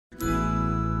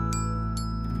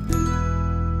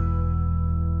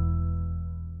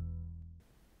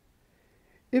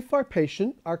If our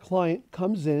patient, our client,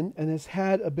 comes in and has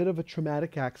had a bit of a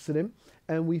traumatic accident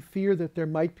and we fear that there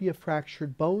might be a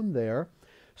fractured bone there,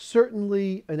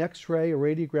 certainly an X-ray or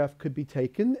radiograph could be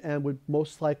taken and would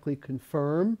most likely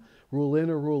confirm, rule in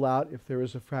or rule out if there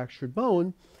is a fractured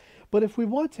bone. But if we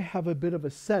want to have a bit of a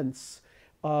sense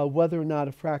whether or not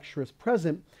a fracture is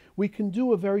present, we can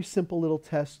do a very simple little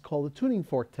test called the tuning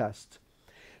fork test.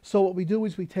 So what we do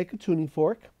is we take a tuning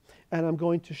fork, and I'm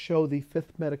going to show the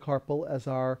fifth metacarpal as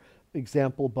our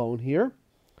example bone here,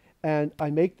 and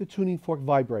I make the tuning fork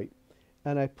vibrate,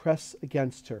 and I press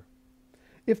against her.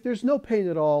 If there's no pain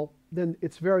at all, then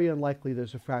it's very unlikely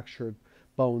there's a fractured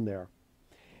bone there.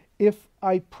 If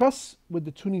I press with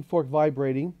the tuning fork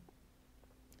vibrating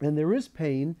and there is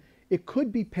pain, it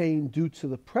could be pain due to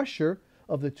the pressure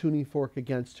of the tuning fork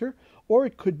against her, or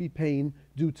it could be pain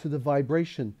due to the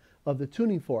vibration of the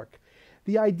tuning fork.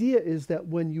 The idea is that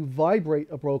when you vibrate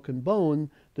a broken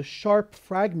bone, the sharp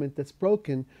fragment that's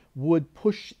broken would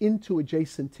push into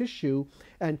adjacent tissue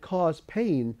and cause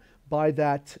pain by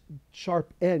that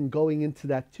sharp end going into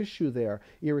that tissue there,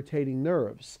 irritating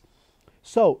nerves.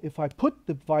 So if I put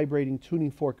the vibrating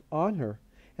tuning fork on her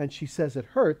and she says it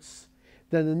hurts,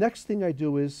 then the next thing I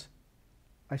do is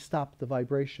I stop the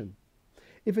vibration.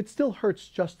 If it still hurts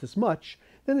just as much,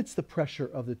 then it's the pressure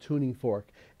of the tuning fork,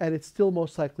 and it's still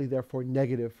most likely therefore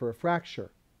negative for a fracture.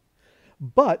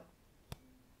 But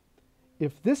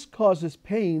if this causes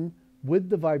pain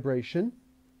with the vibration,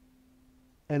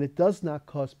 and it does not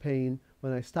cause pain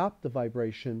when I stop the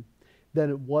vibration,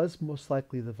 then it was most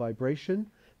likely the vibration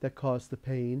that caused the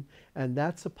pain, and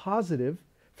that's a positive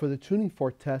for the tuning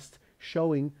fork test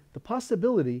showing the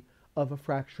possibility of a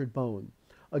fractured bone.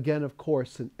 Again, of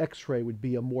course, an X-ray would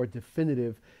be a more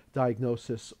definitive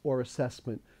diagnosis or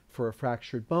assessment for a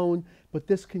fractured bone, but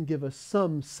this can give us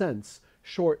some sense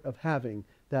short of having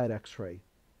that X-ray.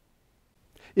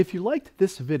 If you liked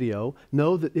this video,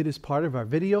 know that it is part of our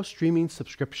video streaming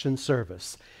subscription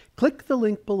service. Click the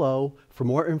link below for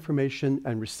more information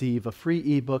and receive a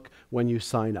free ebook when you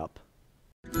sign up.